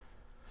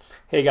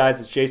Hey guys,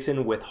 it's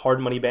Jason with Hard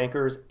Money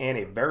Bankers and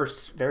a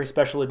very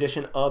special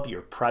edition of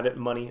your Private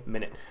Money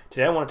Minute.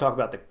 Today I want to talk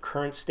about the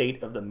current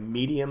state of the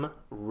medium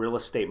real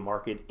estate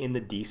market in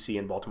the DC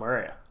and Baltimore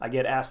area. I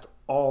get asked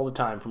all the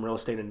time from real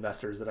estate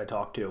investors that I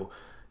talk to,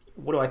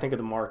 what do I think of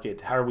the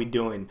market? How are we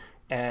doing?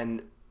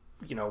 And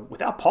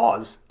without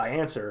pause, I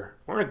answer,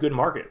 we're in a good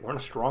market. We're in a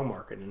strong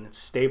market and it's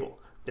stable.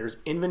 There's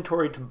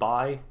inventory to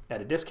buy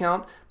at a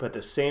discount, but at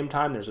the same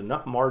time, there's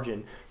enough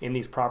margin in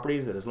these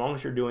properties that as long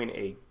as you're doing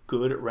a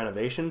good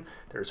renovation,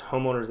 there's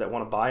homeowners that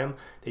want to buy them,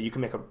 that you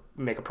can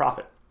make a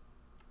profit,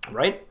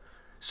 right?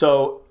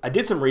 So I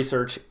did some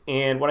research,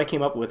 and what I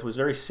came up with was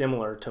very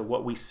similar to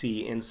what we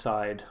see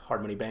inside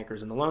Hard Money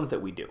Bankers and the loans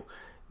that we do.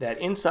 That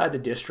inside the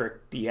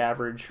district, the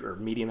average or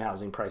median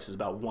housing price is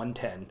about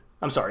 110.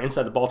 I'm sorry,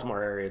 inside the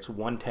Baltimore area, it's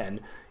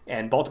 110,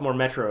 and Baltimore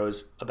Metro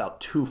is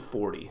about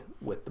 240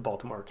 with the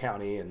Baltimore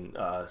County and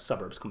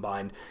suburbs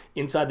combined.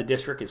 Inside the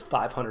district is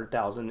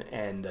 500,000,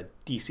 and the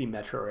DC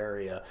Metro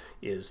area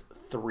is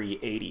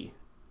 380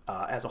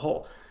 as a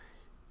whole.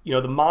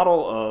 The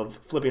model of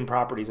flipping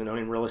properties and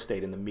owning real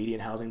estate in the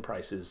median housing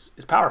prices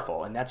is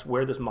powerful, and that's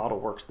where this model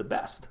works the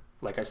best.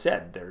 Like I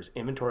said, there's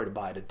inventory to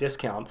buy at a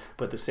discount,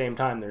 but at the same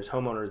time, there's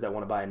homeowners that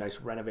want to buy a nice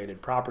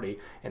renovated property,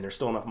 and there's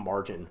still enough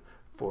margin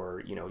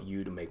for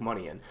you to make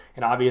money in.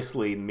 And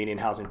obviously, the median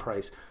housing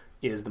price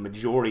is the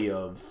majority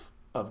of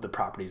the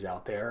properties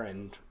out there,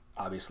 and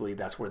obviously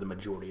that's where the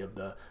majority of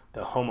the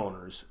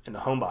homeowners and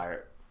the home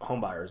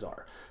buyers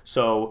are.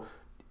 So,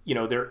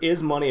 there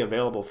is money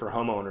available for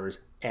homeowners,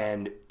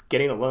 and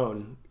getting a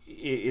loan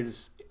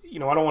is, I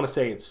don't want to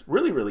say it's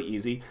really, really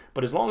easy,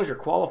 but as long as you're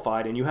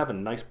qualified and you have a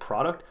nice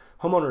product,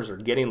 homeowners are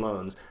getting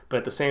loans, but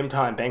at the same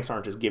time, banks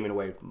aren't just giving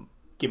away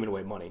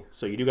money.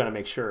 So you do got to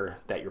make sure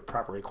that you're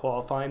properly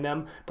qualifying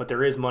them, but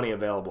there is money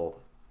available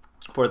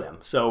for them.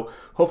 So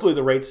hopefully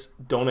the rates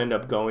don't end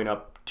up going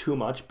up too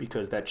much,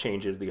 because that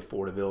changes the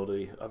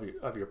affordability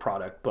of your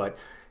product. But,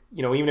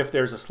 even if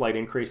there's a slight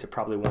increase, it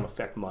probably won't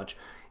affect much.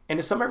 And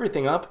to sum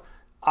everything up,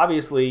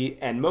 obviously,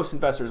 and most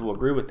investors will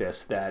agree with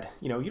this, that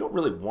you don't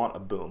really want a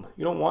boom.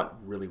 You don't want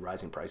really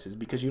rising prices,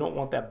 because you don't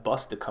want that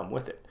bust to come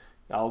with it.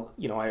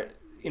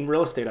 In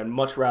real estate, I'd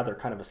much rather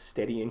kind of a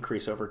steady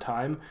increase over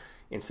time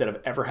instead of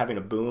ever having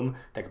a boom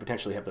that could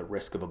potentially have the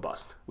risk of a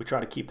bust. We try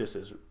to keep this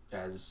as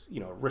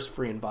a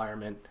risk-free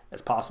environment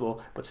as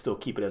possible, but still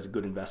keep it as a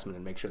good investment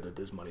and make sure that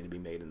there's money to be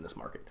made in this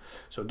market.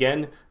 So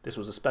again, this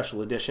was a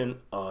special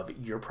edition of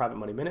your Private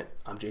Money Minute.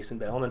 I'm Jason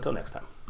Bale, and until next time.